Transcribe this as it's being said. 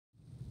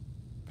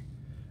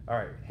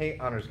Alright, hey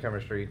Honors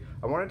Chemistry.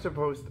 I wanted to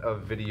post a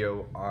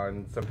video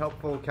on some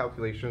helpful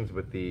calculations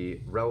with the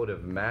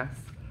relative mass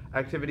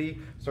activity.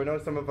 So I know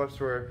some of us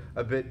were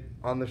a bit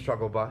on the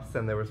struggle bus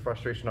and there was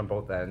frustration on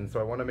both ends, so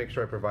I want to make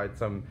sure I provide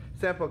some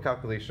sample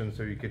calculations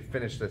so you could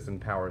finish this and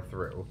power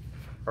through.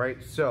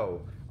 Alright,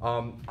 so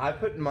I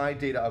put my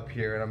data up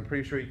here and I'm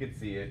pretty sure you could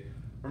see it.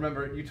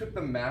 Remember, you took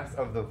the mass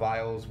of the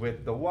vials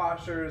with the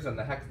washers and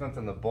the hex nuts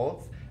and the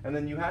bolts, and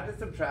then you had to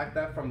subtract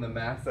that from the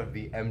mass of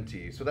the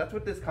empty. So that's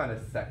what this kind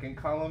of second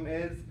column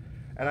is.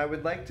 And I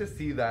would like to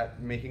see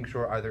that, making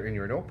sure either in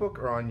your notebook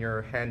or on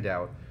your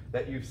handout,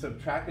 that you've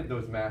subtracted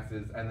those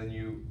masses and then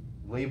you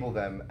label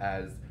them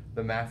as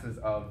the masses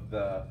of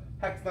the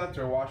hex nuts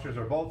or washers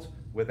or bolts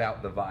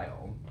without the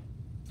vial.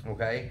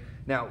 Okay?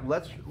 Now,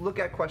 let's look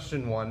at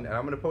question 1, and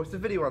I'm going to post a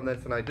video on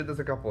this, and I did this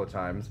a couple of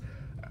times.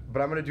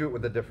 But I'm going to do it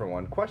with a different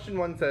one. Question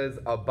 1 says,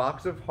 a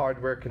box of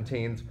hardware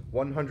contains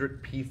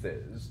 100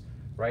 pieces,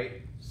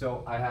 right?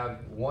 So I have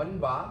one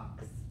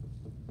box,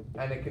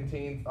 and it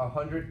contains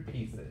 100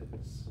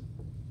 pieces,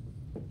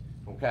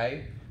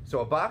 okay? So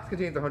a box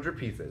contains 100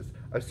 pieces.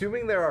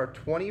 Assuming there are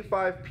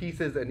 25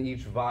 pieces in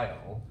each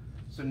vial,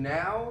 so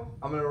now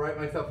I'm going to write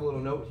myself a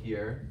little note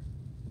here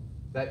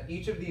that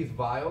each of these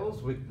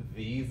vials with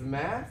these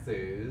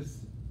masses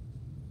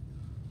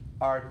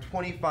are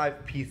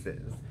 25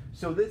 pieces.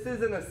 So this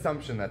is an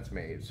assumption that's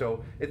made.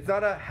 So it's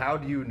not a how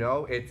do you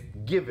know, it's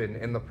given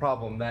in the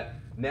problem that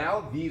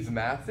now these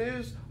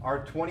masses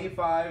are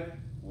 25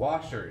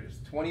 washers,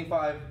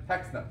 25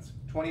 hex nuts,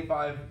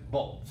 25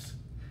 bolts,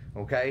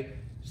 okay?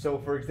 So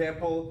for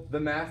example, the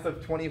mass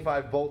of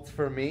 25 bolts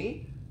for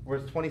me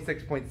was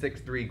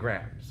 26.63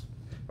 grams,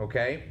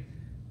 okay?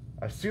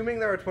 Assuming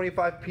there are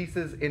 25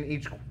 pieces in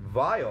each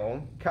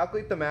vial,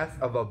 calculate the mass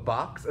of a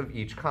box of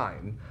each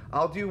kind.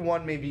 I'll do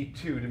 1, maybe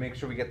 2 to make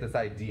sure we get this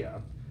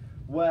idea.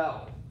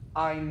 Well,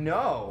 I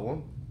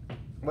know,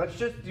 let's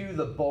just do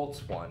the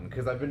bolts one,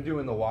 because I've been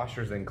doing the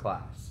washers in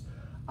class.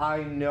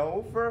 I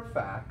know for a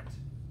fact,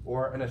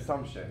 or an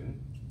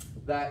assumption,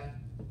 that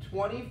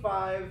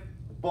 25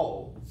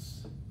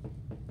 bolts,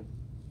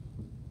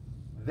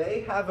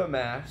 they have a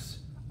mass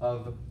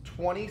of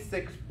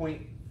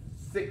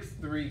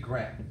 26.63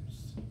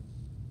 grams.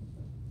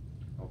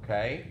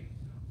 Okay?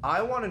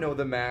 I want to know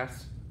the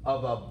mass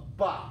of a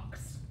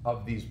box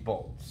of these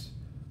bolts.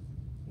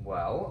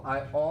 Well,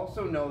 I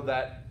also know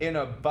that in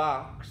a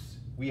box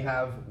we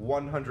have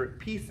 100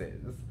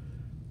 pieces.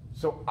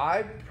 So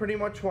I pretty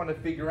much want to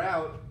figure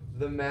out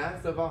the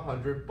mass of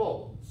 100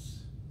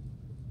 bolts.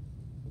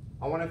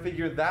 I want to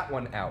figure that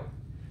one out.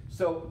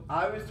 So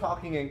I was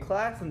talking in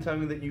class and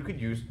telling me that you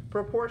could use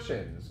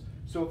proportions.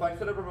 So if I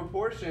set up a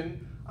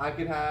proportion, I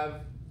could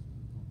have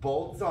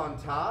bolts on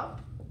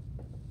top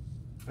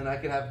and I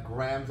could have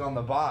grams on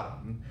the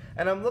bottom.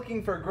 And I'm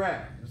looking for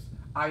grams.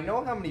 I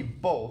know how many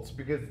bolts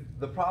because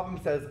the problem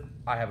says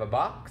I have a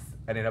box,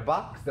 and in a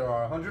box there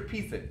are 100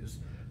 pieces.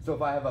 So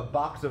if I have a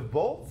box of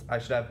bolts, I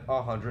should have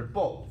 100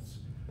 bolts.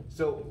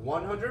 So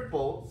 100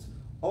 bolts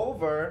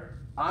over,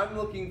 I'm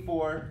looking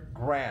for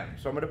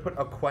grams. So I'm going to put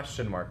a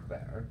question mark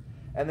there.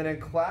 And then in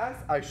class,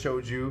 I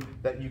showed you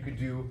that you could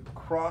do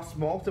cross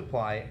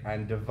multiply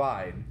and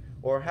divide,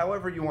 or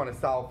however you want to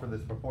solve for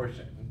this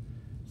proportion.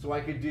 So I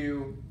could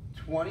do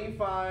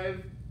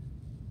 25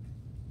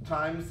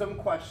 times some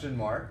question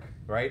mark,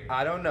 right?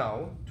 I don't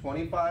know.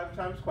 25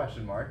 times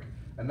question mark,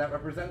 and that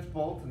represents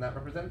bolts, and that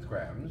represents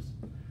grams,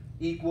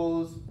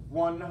 equals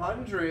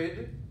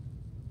 100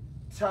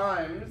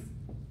 times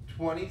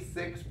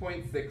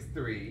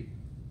 26.63,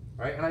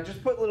 right? And I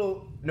just put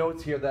little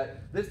notes here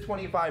that this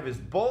 25 is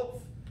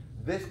bolts,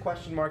 this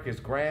question mark is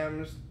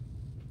grams,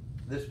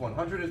 this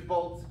 100 is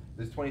bolts,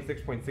 this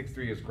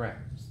 26.63 is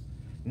grams.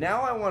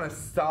 Now I want to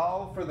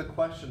solve for the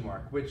question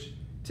mark, which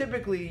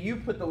typically you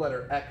put the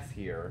letter X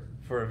here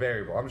for a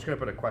variable. I'm just going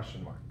to put a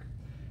question mark.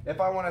 If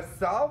I want to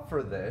solve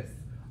for this,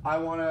 I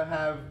want to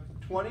have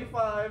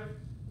 25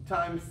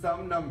 times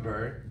some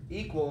number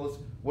equals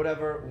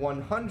whatever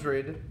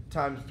 100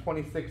 times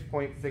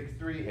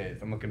 26.63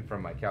 is. I'm looking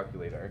from my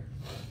calculator.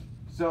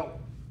 So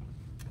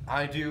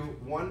I do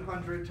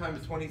 100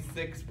 times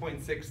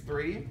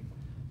 26.63,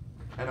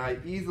 and I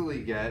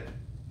easily get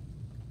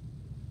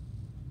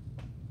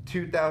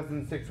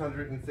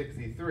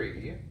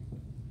 2,663.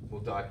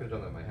 Well, I could have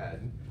done that in my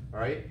head. All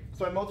right.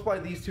 So I multiply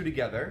these two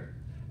together,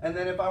 and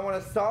then if I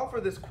want to solve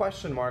for this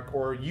question mark,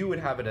 or you would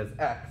have it as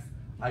X,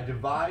 I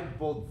divide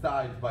both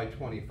sides by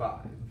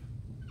 25.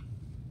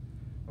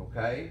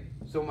 Okay.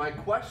 So my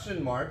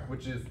question mark,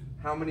 which is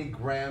how many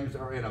grams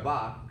are in a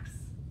box,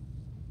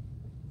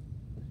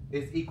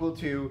 is equal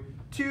to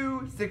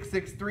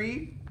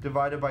 2,663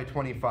 divided by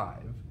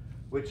 25,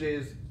 which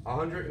is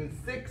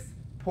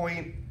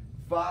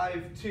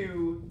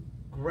 106.52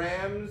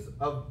 grams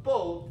of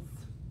bolts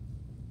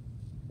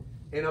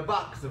in a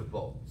box of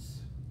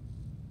bolts.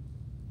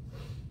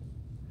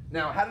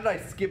 Now, how did I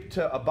skip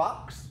to a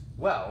box?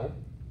 Well,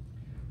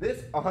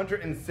 this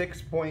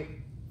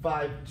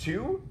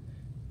 106.52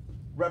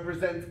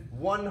 represents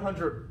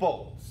 100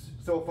 bolts.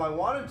 So if I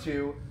wanted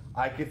to,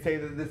 I could say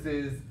that this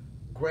is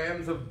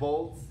grams of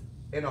bolts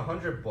in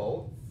 100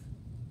 bolts.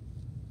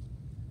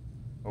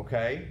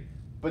 Okay?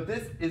 But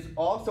this is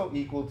also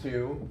equal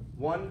to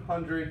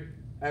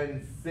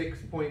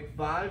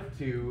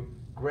 106.52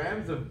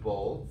 grams of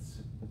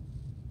bolts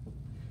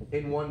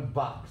in 1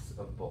 box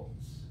of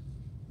bolts.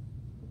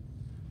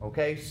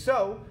 Okay,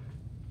 so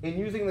in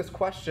using this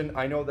question,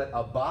 I know that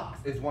a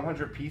box is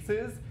 100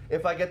 pieces.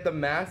 If I get the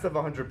mass of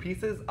 100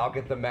 pieces, I'll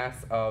get the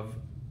mass of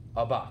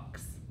a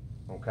box.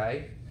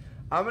 Okay?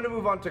 I'm going to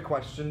move on to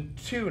question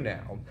 2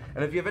 now.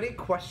 And if you have any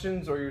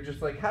questions or you're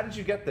just like, how did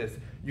you get this?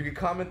 You could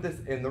comment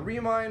this in the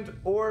Remind,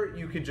 or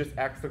you could just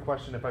ask the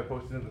question if I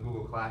post it in the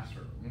Google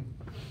Classroom.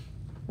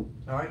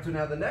 All right, so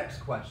now the next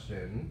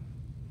question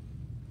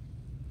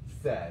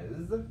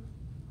says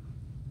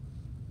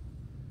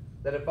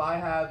that if I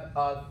have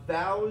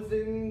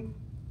 1,000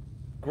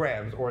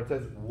 grams, or it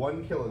says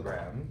 1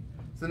 kilogram,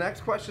 so the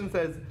next question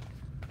says,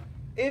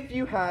 if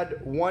you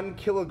had 1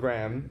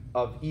 kilogram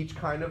of each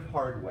kind of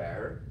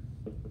hardware,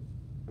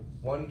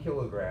 1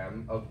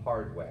 kilogram of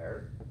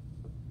hardware,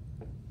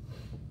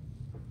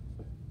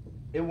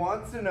 it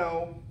wants to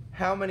know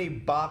how many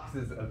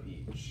boxes of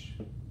each.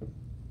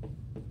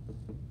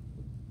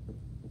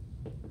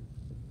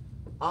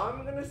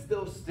 I'm going to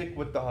still stick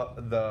with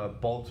the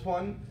bolts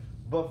one.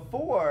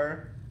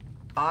 Before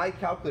I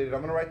calculated,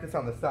 I'm going to write this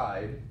on the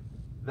side,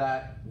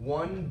 that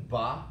 1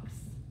 box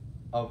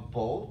of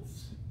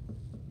bolts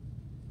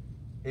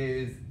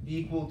is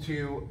equal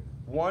to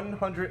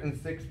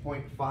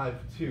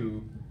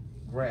 106.52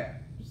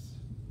 grams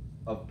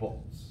of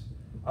bolts.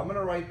 I'm going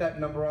to write that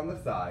number on the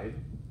side,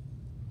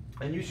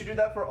 and you should do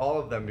that for all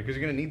of them because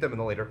you're going to need them in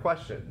the later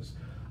questions.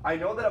 I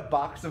know that a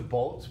box of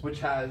bolts, which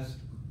has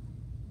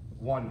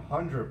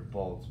 100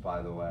 bolts,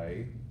 by the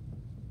way,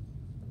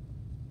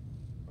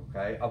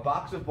 okay, a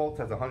box of bolts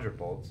has 100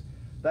 bolts,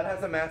 that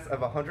has a mass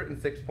of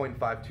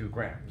 106.52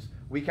 grams.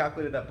 We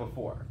calculated that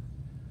before.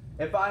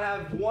 If I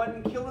have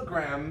 1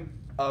 kilogram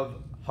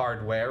of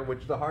hardware,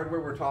 which the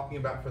hardware we're talking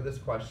about for this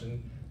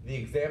question, the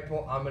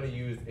example I'm going to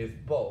use is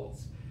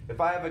bolts.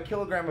 If I have a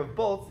kilogram of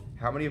bolts,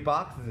 how many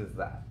boxes is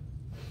that?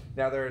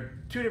 Now there are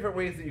 2 different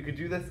ways that you could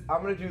do this.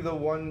 I'm going to do the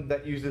one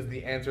that uses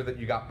the answer that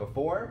you got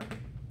before.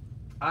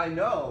 I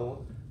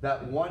know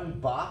that 1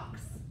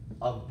 box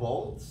of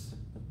bolts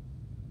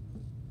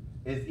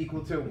is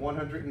equal to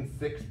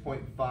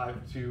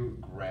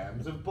 106.52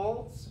 grams of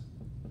bolts.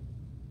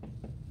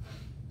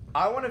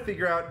 I want to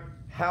figure out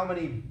how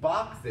many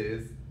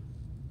boxes,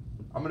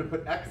 I'm going to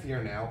put X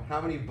here now,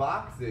 how many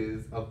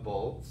boxes of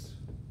bolts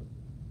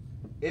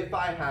if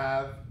I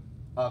have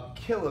a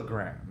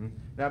kilogram.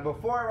 Now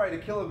before I write a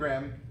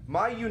kilogram,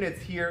 my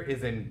units here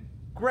is in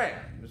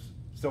grams.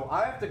 So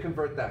I have to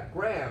convert that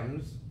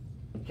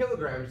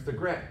kilograms to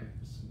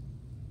grams.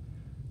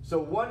 So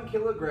 1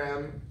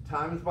 kilogram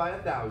times by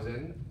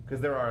 1,000, because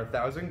there are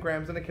 1,000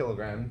 grams in a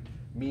kilogram,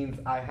 means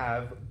I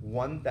have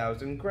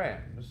 1,000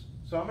 grams.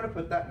 So I'm going to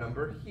put that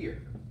number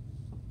here.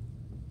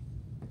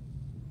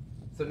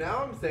 So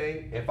now I'm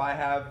saying if I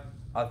have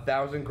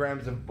 1,000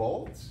 grams of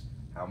bolts,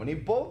 how many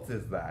bolts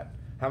is that?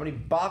 How many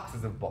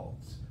boxes of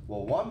bolts?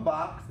 Well, 1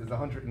 box is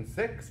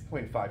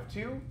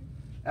 106.52.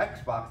 X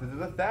boxes is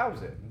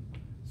 1,000.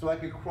 So I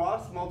could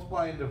cross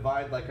multiply and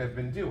divide like I've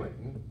been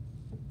doing.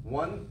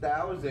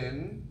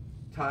 1,000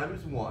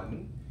 times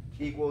 1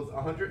 equals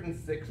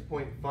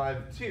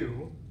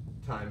 106.52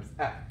 times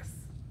X.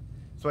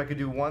 So I could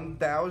do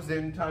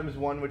 1,000 times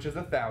 1, which is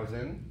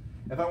 1,000.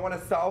 If I want to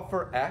solve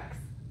for X,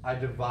 I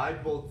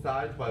divide both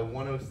sides by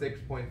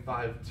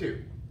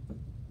 106.52.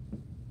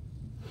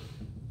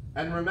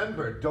 And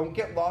remember, don't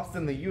get lost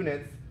in the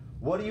units.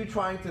 What are you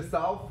trying to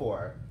solve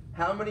for?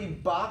 How many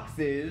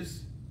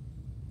boxes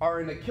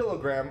are in a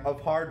kilogram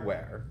of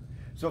hardware?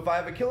 So if I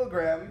have a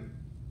kilogram,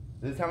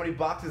 this is how many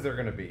boxes there are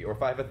going to be. Or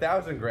if I have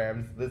 1,000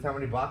 grams, this is how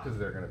many boxes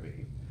there are going to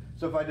be.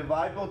 So if I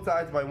divide both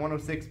sides by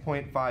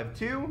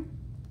 106.52,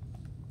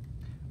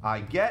 I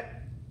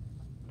get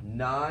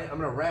 9, I'm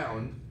going to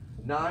round,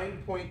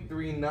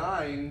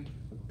 9.39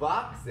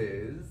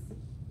 boxes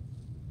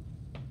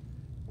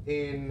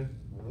in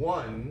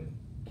 1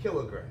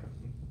 kilogram.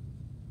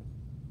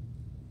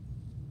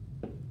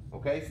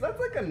 Okay, so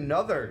that's like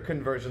another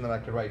conversion that I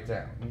could write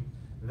down.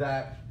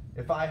 That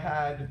if I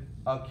had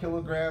a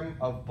kilogram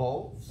of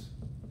bolts,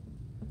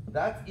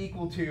 that's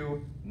equal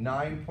to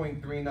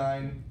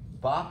 9.39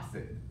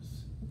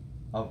 boxes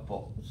of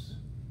bolts.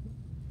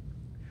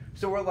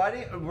 So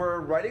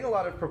we're writing a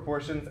lot of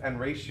proportions and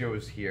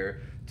ratios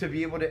here to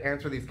be able to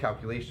answer these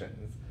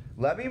calculations.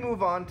 Let me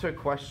move on to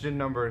question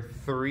number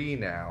 3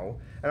 now,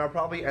 and I'll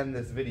probably end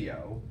this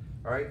video.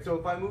 All right, so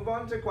if I move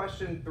on to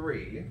question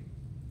 3,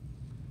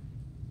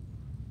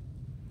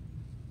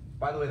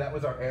 by the way, that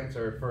was our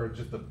answer for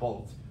just the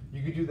bolts.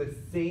 You could do the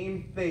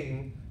same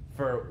thing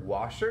for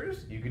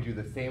washers. You could do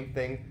the same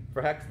thing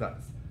for hex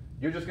nuts.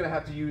 You're just going to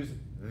have to use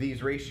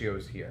these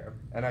ratios here.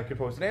 And I could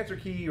post an answer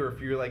key, or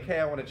if you're like, hey,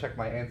 I want to check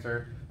my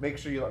answer, make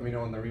sure you let me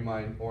know in the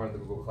Remind or in the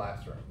Google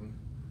Classroom.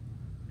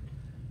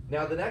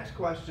 Now the next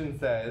question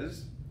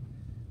says,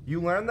 you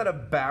learned that a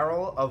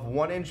barrel of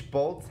 1-inch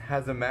bolts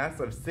has a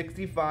mass of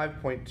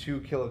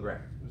 65.2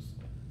 kilograms.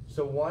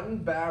 So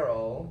 1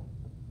 barrel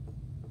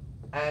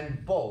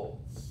and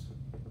bolts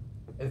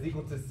is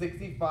equal to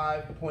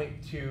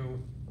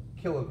 65.2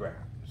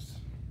 kilograms.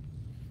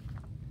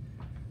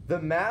 The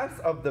mass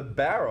of the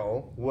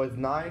barrel was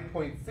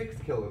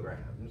 9.6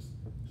 kilograms.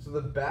 So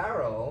the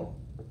barrel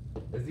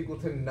is equal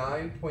to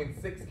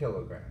 9.6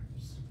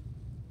 kilograms.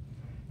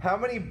 How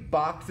many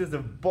boxes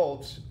of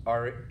bolts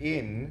are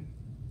in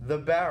the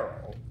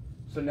barrel?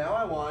 So now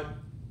I want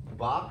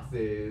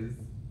boxes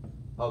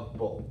of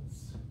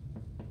bolts.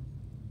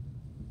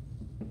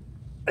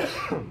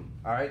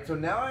 All right, so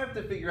now I have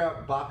to figure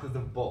out boxes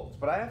of bolts,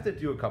 but I have to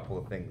do a couple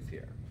of things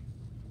here,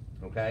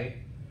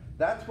 okay?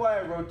 That's why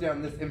I wrote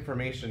down this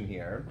information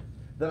here.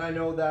 Then I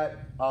know that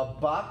a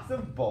box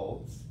of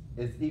bolts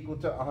is equal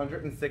to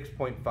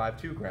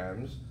 106.52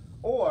 grams,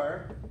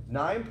 or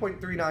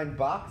 9.39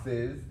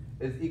 boxes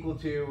is equal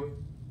to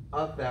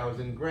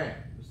 1,000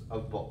 grams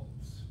of bolts.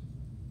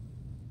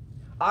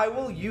 I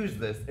will use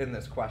this in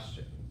this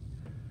question.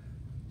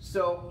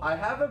 So I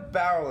have a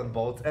barrel and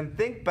bolts, and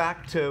think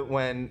back to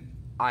when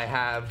I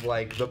have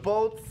like the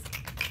bolts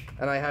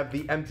and I have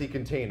the empty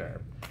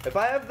container. If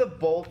I have the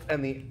bolts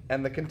and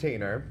the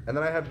container, and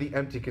then I have the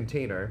empty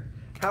container,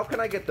 how can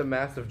I get the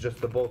mass of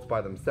just the bolts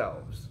by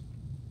themselves?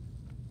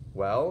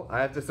 Well,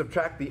 I have to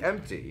subtract the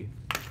empty.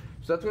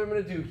 So that's what I'm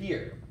going to do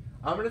here.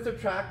 I'm going to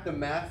subtract the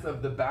mass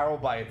of the barrel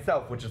by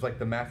itself, which is like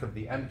the mass of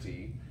the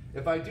empty.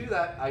 If I do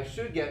that, I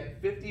should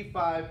get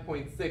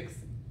 55.6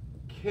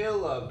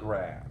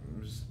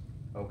 kilograms,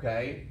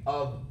 okay,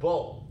 of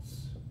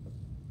bolts.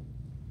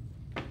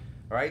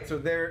 All right, so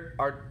there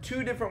are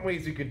 2 different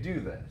ways you could do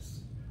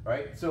this. All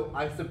right, so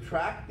I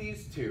subtract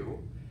these 2,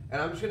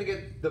 and I'm just going to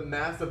get the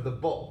mass of the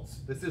bolts.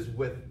 This is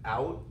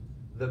without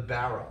the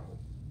barrel.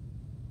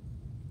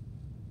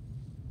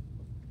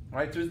 All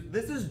right, so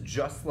this is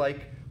just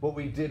like what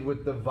we did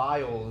with the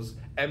vials,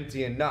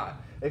 empty and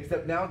not.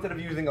 Except now instead of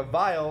using a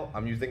vial,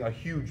 I'm using a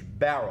huge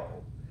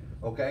barrel.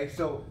 Okay,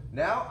 so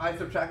now I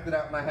subtracted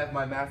out and I have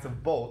my mass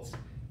of bolts.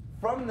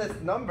 From this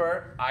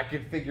number, I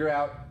could figure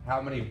out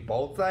how many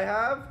bolts I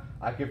have.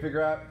 I could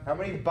figure out how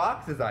many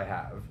boxes I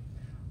have.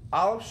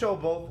 I'll show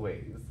both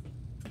ways.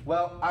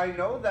 Well, I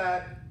know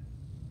that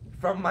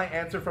from my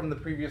answer from the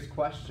previous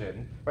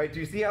question, right? Do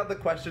you see how the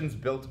questions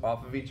built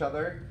off of each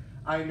other?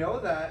 I know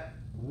that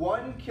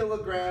 1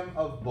 kilogram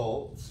of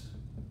bolts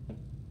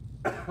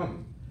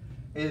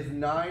is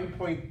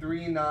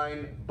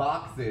 9.39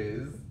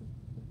 boxes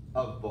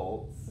of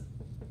bolts.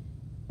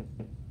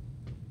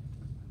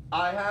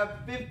 I have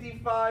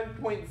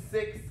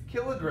 55.6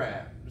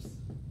 kilograms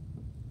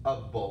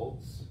of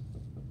bolts.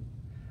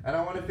 And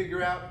I want to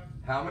figure out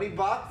how many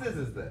boxes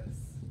is this?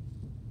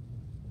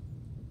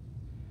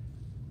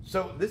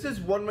 So this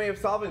is one way of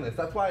solving this.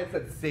 That's why I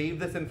said save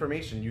this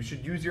information. You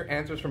should use your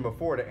answers from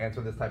before to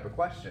answer this type of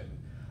question.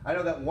 I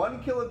know that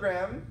 1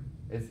 kilogram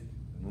is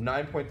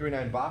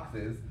 9.39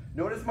 boxes.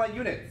 Notice my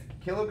units,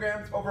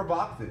 kilograms over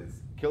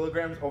boxes,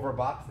 kilograms over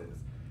boxes.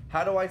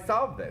 How do I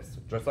solve this?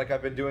 Just like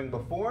I've been doing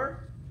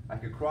before, I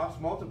could cross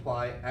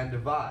multiply and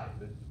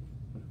divide.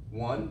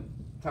 1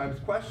 times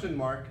question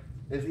mark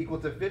is equal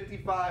to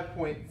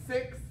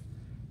 55.6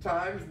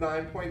 times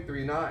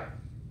 9.39.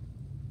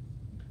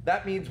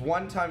 That means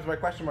 1 times my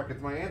question mark is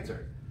my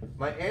answer.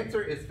 My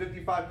answer is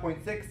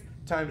 55.6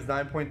 times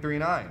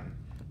 9.39.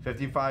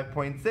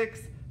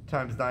 55.6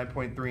 times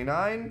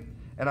 9.39,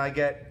 and I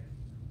get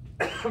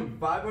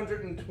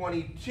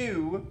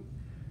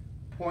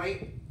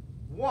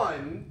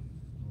 522.1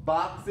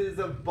 boxes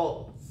of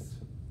bolts.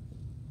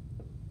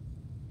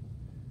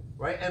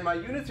 Right, and my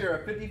units here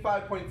are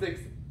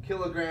 55.6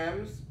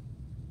 kilograms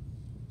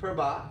per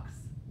box,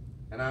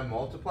 and I'm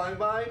multiplying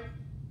by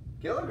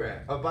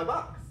by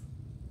box.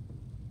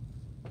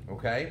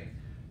 Okay,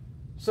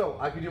 so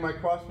I can do my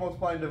cross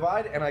multiply and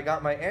divide, and I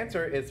got my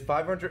answer is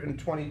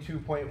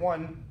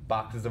 522.1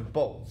 boxes of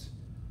bolts.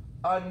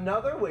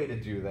 Another way to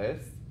do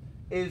this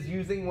is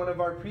using one of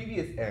our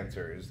previous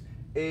answers.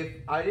 If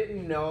I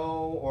didn't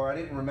know, or I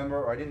didn't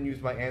remember, or I didn't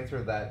use my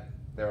answer that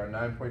there are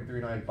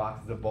 9.39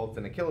 boxes of bolts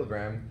in a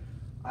kilogram,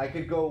 I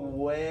could go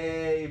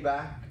way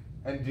back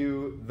and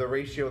do the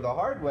ratio the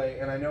hard way,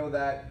 and I know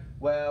that,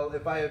 well,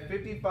 if I have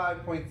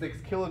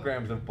 55.6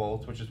 kilograms of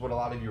bolts, which is what a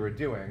lot of you are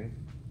doing,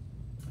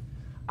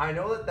 I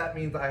know that that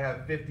means I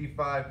have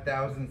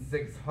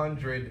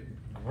 55,600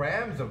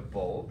 grams of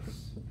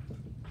bolts,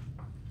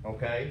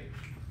 okay?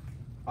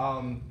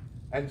 And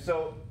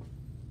so,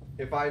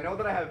 if I know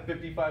that I have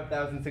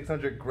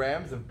 55,600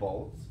 grams of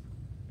bolts,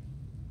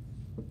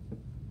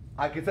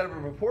 I can set up a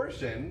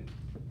proportion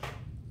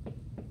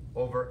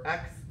over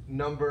X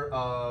number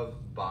of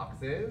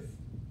boxes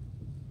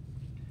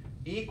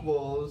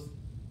equals,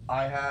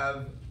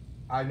 I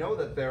know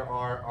that there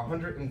are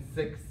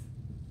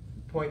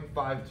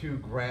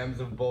 106.52 grams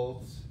of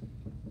bolts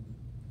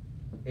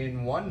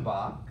in one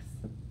box.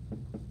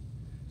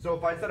 So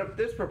if I set up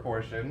this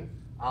proportion,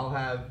 I'll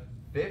have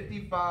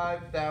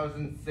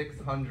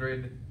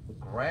 55,600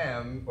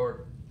 grams,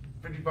 or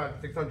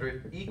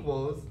 55,600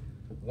 equals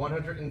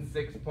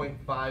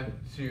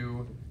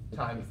 106.52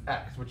 times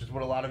x, which is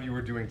what a lot of you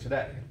are doing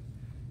today.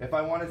 If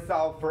I want to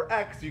solve for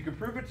x, you can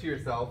prove it to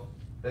yourself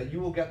that you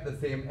will get the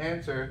same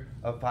answer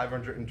of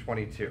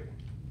 522.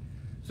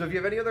 So if you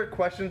have any other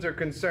questions or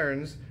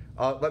concerns,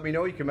 let me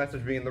know. You can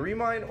message me in the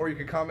Remind, or you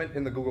can comment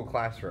in the Google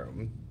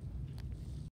Classroom.